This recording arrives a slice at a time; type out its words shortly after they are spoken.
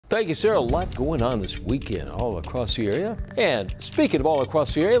Thank you, sir. A lot going on this weekend all across the area. And speaking of all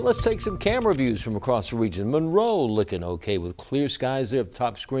across the area, let's take some camera views from across the region. Monroe looking okay with clear skies there at the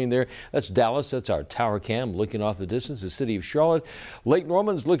top screen there. That's Dallas. That's our tower cam looking off the distance. The city of Charlotte. Lake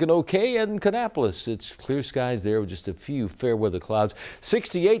Norman's looking okay. And Kannapolis, it's clear skies there with just a few fair weather clouds.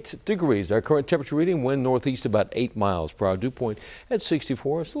 68 degrees. Our current temperature reading, wind northeast about 8 miles per hour. Dew point at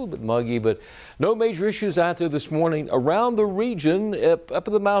 64. It's a little bit muggy, but no major issues out there this morning. Around the region, up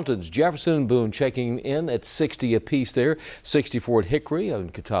in the mountains, Jefferson and Boone checking in at 60 apiece there. 64 at Hickory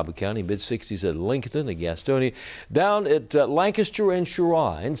in Catawba County, mid-60s at Lincoln and Gastonia. Down at Lancaster and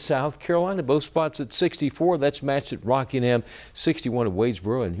Cheraw in South Carolina, both spots at 64. That's matched at Rockingham, 61 at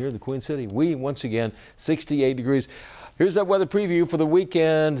Wadesboro. And here in the Queen City, we once again 68 degrees. Here's that weather preview for the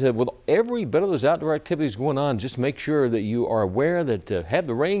weekend. With every bit of those outdoor activities going on, just make sure that you are aware that have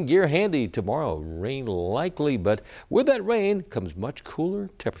the rain gear handy tomorrow. Rain likely, but with that rain comes much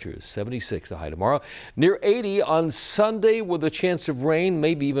cooler temperatures. 76 the high tomorrow. Near 80 on Sunday with a chance of rain,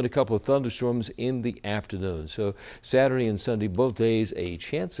 maybe even a couple of thunderstorms in the afternoon. So Saturday and Sunday, both days, a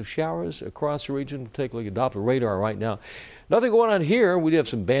chance of showers across the region. We'll take a look at Doppler radar right now. Nothing going on here. We do have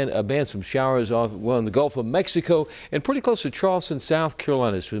some showers off in the Gulf of Mexico and pretty close to Charleston, South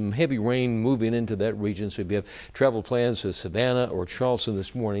Carolina. Some heavy rain moving into that region. So if you have travel plans to Savannah or Charleston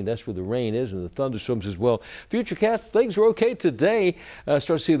this morning, that's where the rain is and the thunderstorms as well. Futurecast, things are okay today. Start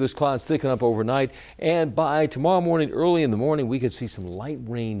to see those clouds thicken up overnight. And by tomorrow morning, early in the morning, we could see some light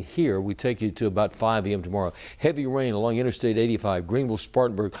rain here. We take you to about 5 a.m. tomorrow. Heavy rain along Interstate 85, Greenville,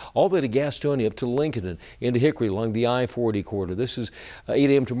 Spartanburg, all the way to Gastonia up to Lincoln and into Hickory along the I-40 corridor. This is 8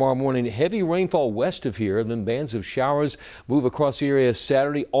 a.m. tomorrow morning. Heavy rainfall west of here, and then bands of showers move across the area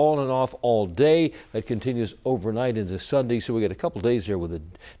Saturday, on and off all day. That continues overnight into Sunday, so we got a couple days there with a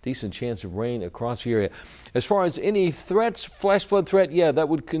decent chance of rain across the area. As far as any threats, flash flood threat, yeah, that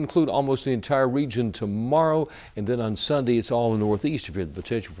would include almost the entire region tomorrow, and then on Sunday it's all in the northeast if you have the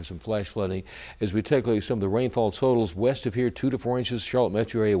potential for some flash flooding. As we take a look at some of the rainfall totals west of here, 2 to 4 inches, Charlotte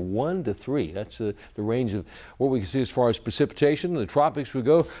metro area 1 to 3. That's the range of what we can see as far as precipitation. The tropics we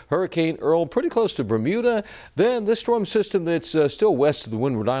go. Hurricane Earl pretty close to Bermuda. Then this storm system that's still west of the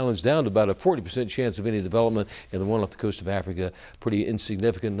Windward Islands down to about a 40% chance of any development, and the one off the coast of Africa pretty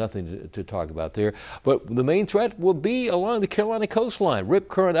insignificant, nothing to talk about there. But the main threat will be along the Carolina coastline. Rip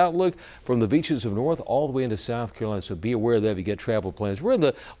current outlook from the beaches of north all the way into South Carolina, so be aware of that if you get travel plans. We're in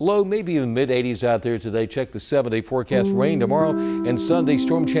the low, maybe even mid-80s out there today. Check the 7-day forecast. Rain tomorrow and Sunday,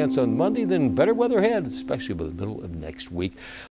 storm chance on Monday, then better weather ahead, especially by the middle of next week.